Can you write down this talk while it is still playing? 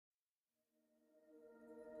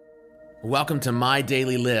Welcome to My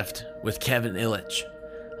Daily Lift with Kevin Illich.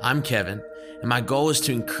 I'm Kevin, and my goal is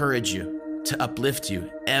to encourage you, to uplift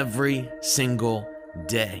you every single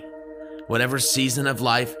day. Whatever season of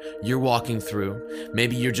life you're walking through,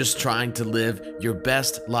 maybe you're just trying to live your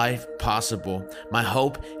best life possible. My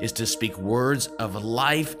hope is to speak words of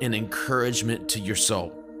life and encouragement to your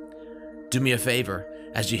soul. Do me a favor,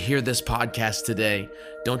 as you hear this podcast today,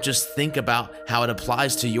 don't just think about how it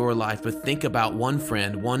applies to your life, but think about one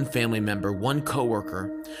friend, one family member, one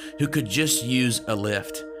coworker who could just use a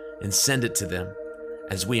lift, and send it to them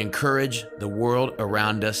as we encourage the world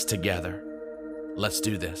around us together. Let's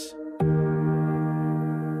do this.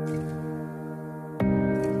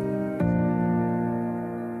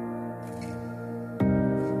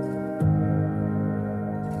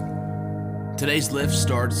 Today's lift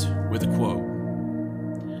starts with a quote.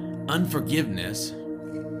 Unforgiveness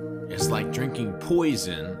is like drinking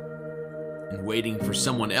poison and waiting for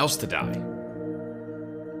someone else to die.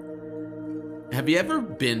 Have you ever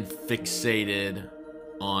been fixated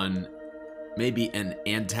on maybe an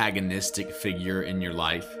antagonistic figure in your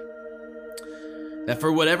life? That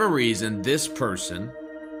for whatever reason, this person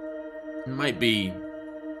might be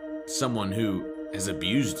someone who has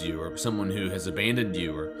abused you, or someone who has abandoned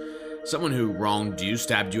you, or someone who wronged you,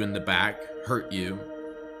 stabbed you in the back, hurt you,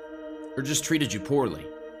 or just treated you poorly.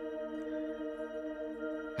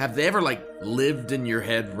 Have they ever lived in your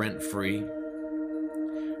head rent-free?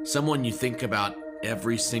 Someone you think about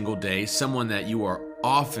every single day, someone that you are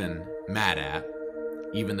often mad at,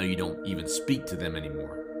 even though you don't even speak to them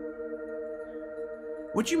anymore.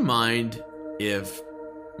 Would you mind if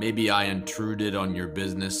maybe I intruded on your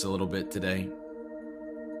business a little bit today?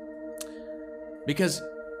 Because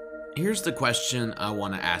here's the question I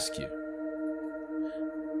want to ask you.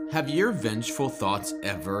 Have your vengeful thoughts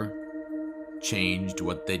ever changed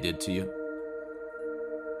what they did to you?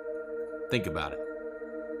 Think about it.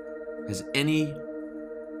 Has any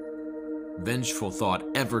vengeful thought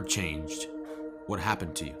ever changed what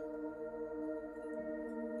happened to you?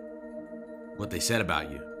 What they said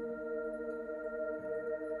about you?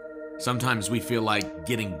 Sometimes we feel like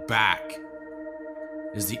getting back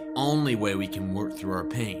is the only way we can work through our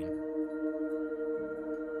pain.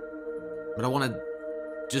 But I want to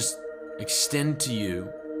just extend to you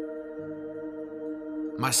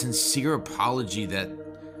my sincere apology that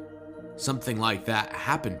something like that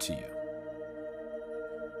happened to you.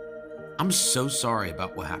 I'm so sorry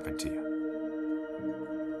about what happened to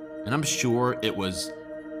you. And I'm sure it was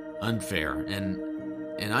unfair, and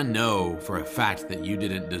I know for a fact that you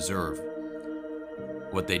didn't deserve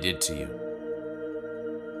what they did to you.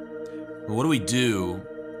 But what do we do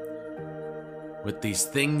with these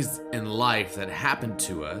things in life that happen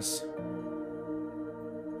to us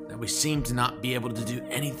that we seem to not be able to do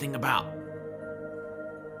anything about?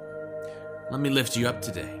 Let me lift you up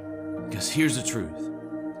today, because here's the truth.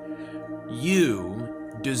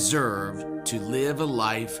 You deserve to live a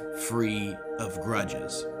life free of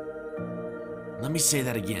grudges. Let me say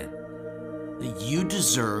that again. That you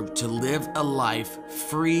deserve to live a life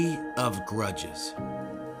free of grudges.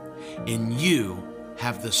 And you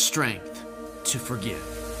have the strength to forgive.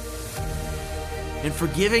 And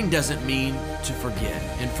forgiving doesn't mean to forget.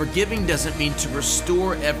 And forgiving doesn't mean to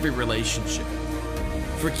restore every relationship.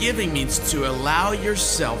 Forgiving means to allow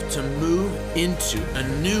yourself to move into a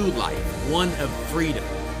new life, one of freedom.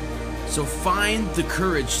 So find the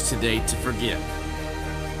courage today to forgive.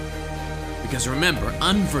 Because remember,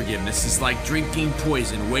 unforgiveness is like drinking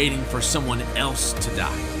poison, waiting for someone else to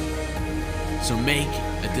die. So make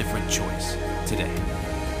a different choice today.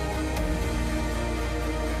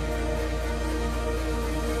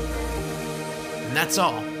 And that's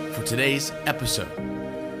all for today's episode.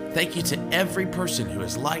 Thank you to every person who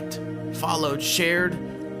has liked, followed, shared,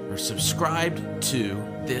 or subscribed to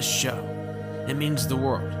this show. It means the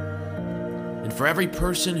world. And for every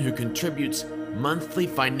person who contributes monthly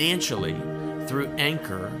financially through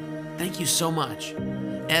Anchor, thank you so much.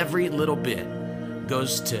 Every little bit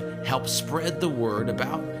goes to help spread the word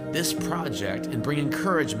about this project and bring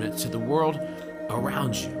encouragement to the world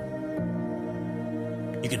around you.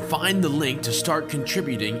 You can find the link to start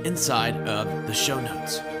contributing inside of the show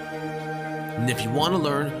notes. And if you want to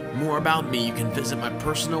learn more about me, you can visit my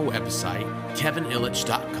personal website,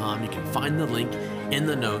 kevinillich.com. You can find the link in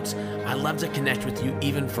the notes. I'd love to connect with you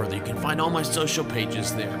even further. You can find all my social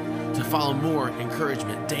pages there to follow more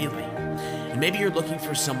encouragement daily. And maybe you're looking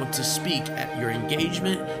for someone to speak at your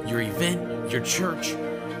engagement, your event, your church,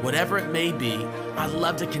 whatever it may be. I'd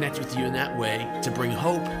love to connect with you in that way to bring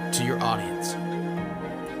hope to your audience.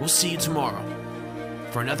 We'll see you tomorrow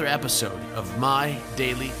for another episode of My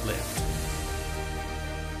Daily Lift.